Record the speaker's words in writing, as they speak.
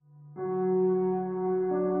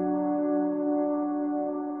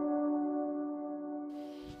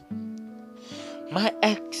My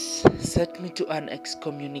ex set me to an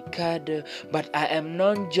excommunicado, but I am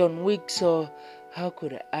non John Wick, so how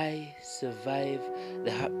could I survive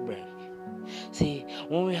the heartbreak? See,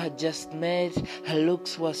 when we had just met, her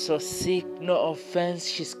looks were so sick, no offense,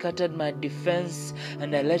 she scattered my defense,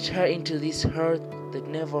 and I let her into this hurt that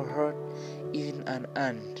never hurt even an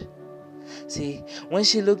ant. See, when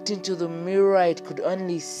she looked into the mirror, I could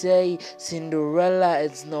only say Cinderella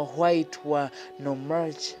and Snow White were no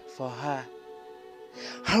match for her.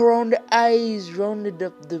 Her round eyes rounded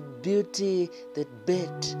up the beauty that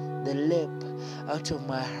bit the lip out of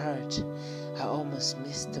my heart. I almost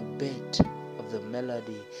missed a bit of the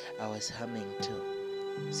melody I was humming to.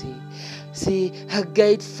 See, her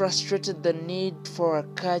gait frustrated the need for a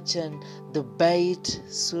catch, and the bait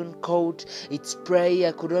soon caught its prey.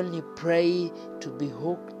 I could only pray to be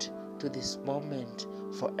hooked to this moment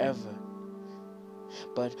forever.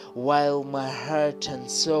 But while my heart and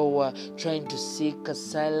soul were trying to seek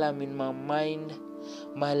asylum in my mind,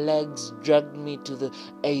 my legs dragged me to the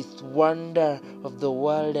eighth wonder of the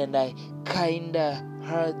world, and I kinda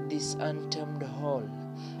heard this untamed hole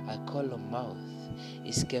I call a mouth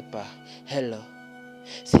escape a hello.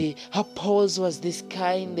 See, her pose was this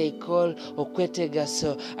kind they call okwetega,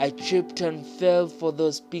 so I tripped and fell for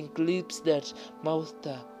those pink lips that mouthed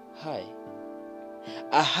a hi.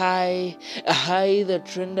 A high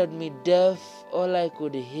that rendered me deaf. All I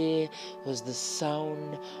could hear was the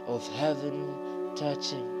sound of heaven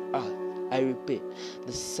touching earth. I repeat,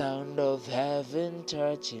 the sound of heaven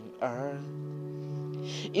touching earth.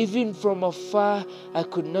 Even from afar, I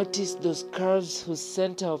could notice those curves whose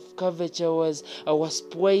center of curvature was a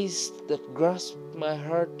wasp waist that grasped my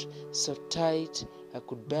heart so tight I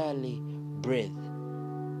could barely breathe.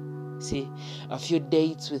 See, a few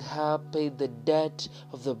dates with her paid the debt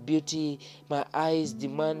of the beauty my eyes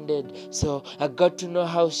demanded, so I got to know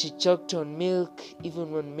how she choked on milk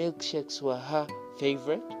even when milkshakes were her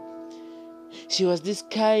favorite. She was this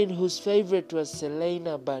kind whose favorite was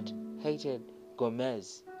Selena but hated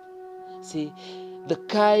Gomez. See, the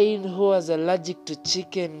kind who was allergic to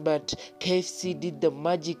chicken, but KFC did the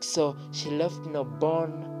magic, so she left in a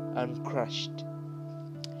bun uncrushed.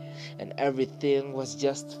 And everything was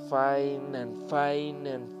just fine and fine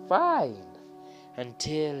and fine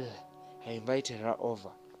until I invited her over.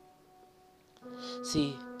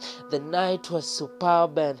 See, the night was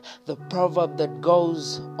superb, and the proverb that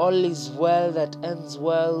goes, all is well that ends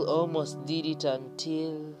well, almost did it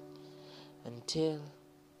until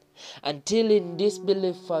in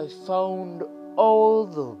disbelief I found all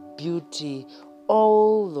the beauty,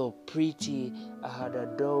 all the pretty I had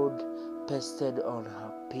adored pasted on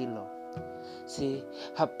her pillow. See,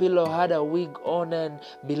 her pillow had a wig on, and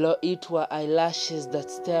below it were eyelashes that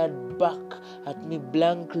stared back at me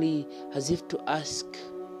blankly as if to ask,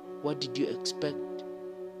 what did you expect?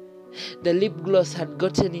 The lip gloss had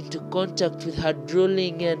gotten into contact with her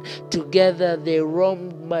drooling, and together they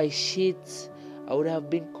roamed my sheets. I would have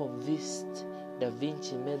been convinced Da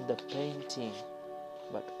Vinci made the painting,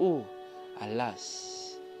 but oh,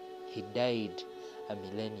 alas, he died a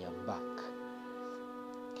millennium back.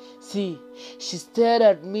 See, she stared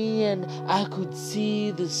at me, and I could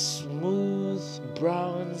see the smooth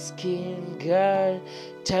brown skin girl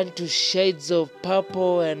turn to shades of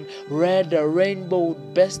purple and red. A rainbow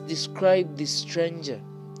would best describe this stranger.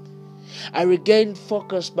 I regained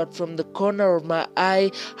focus, but from the corner of my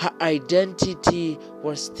eye, her identity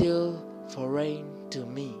was still foreign to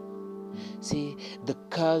me. See, the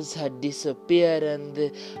curves had disappeared, and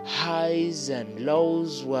the highs and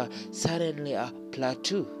lows were suddenly a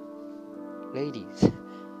plateau. Ladies,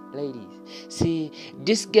 see,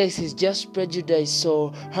 disguise is just prejudice, so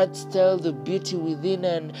hearts tell the beauty within,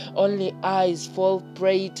 and only eyes fall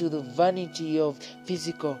prey to the vanity of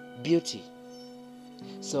physical beauty.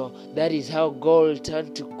 So that is how gold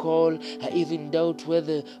turned to coal. I even doubt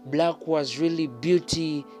whether black was really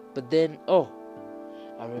beauty, but then, I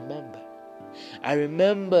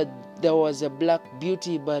remember there was a black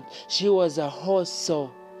beauty, but she was a horse,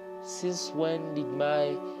 so since when did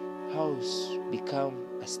my house become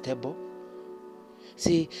a stable?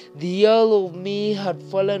 See, the yell of me had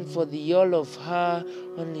fallen for the yell of her.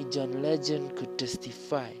 Only John Legend could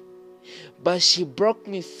testify. But she broke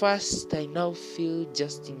me fast. I now feel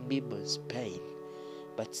Justin Bieber's pain.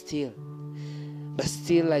 But still,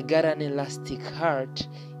 I got an elastic heart.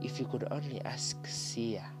 If you could only ask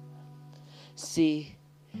Sia. See,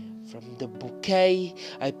 from the bouquet,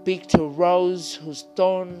 I picked a rose whose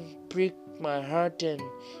thorn pricked my heart, and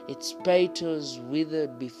its petals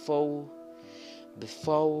withered before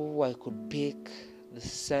I could pick the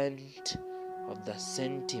scent of the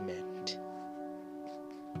sentiment.